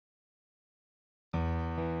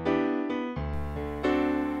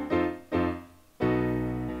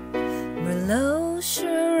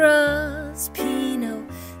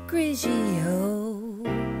Grigio,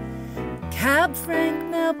 Cab Franc,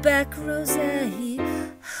 Malbec, Rosé,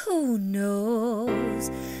 who knows?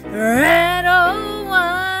 Red or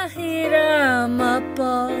white, I'm up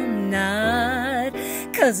all night,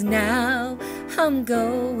 'cause now I'm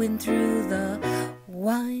going through the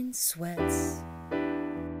wine sweats.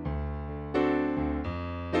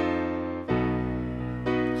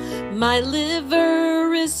 My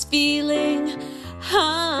liver is feeling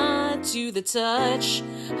hot to the touch.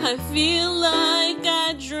 I feel like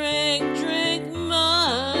I drank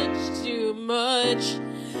much too much.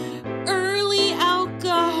 Early alcoholic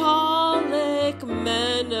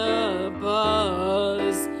menopause.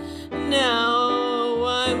 Now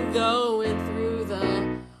I'm going through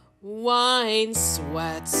the wine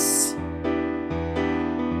sweats.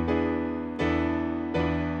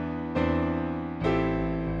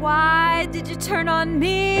 Why did you turn on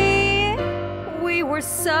me? We were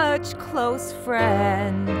such close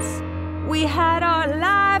friends. We had our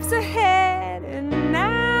lives ahead, and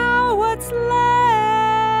now what's left?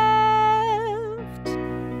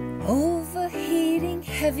 Overheating,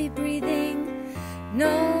 heavy breathing,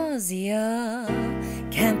 nausea.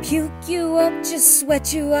 Can't puke you up, just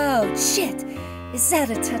sweat you out. Shit, is that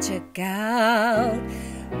a touch of gout?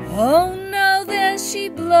 Oh no, there she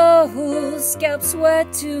blows, scalp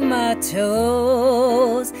sweat to my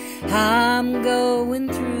toes. I'm going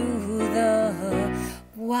through the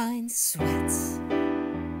wine sweats.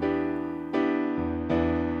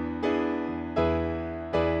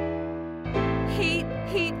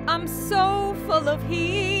 Heat, I'm so full of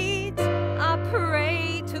heat. I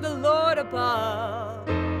pray to the Lord above.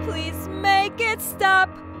 Please make it stop,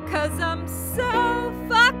 'cause I'm so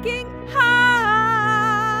fucking hot.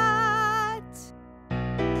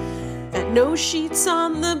 And no sheets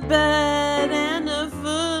on the bed and a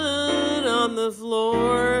foot on the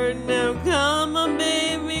floor. Now come on,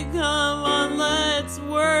 baby, come on, let's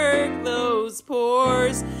work those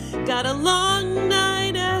pores. Got a long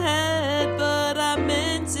night ahead, but I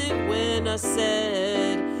meant it when I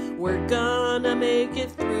said we're gonna make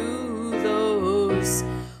it through those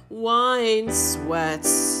wine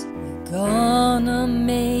sweats. Gonna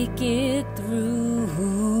make it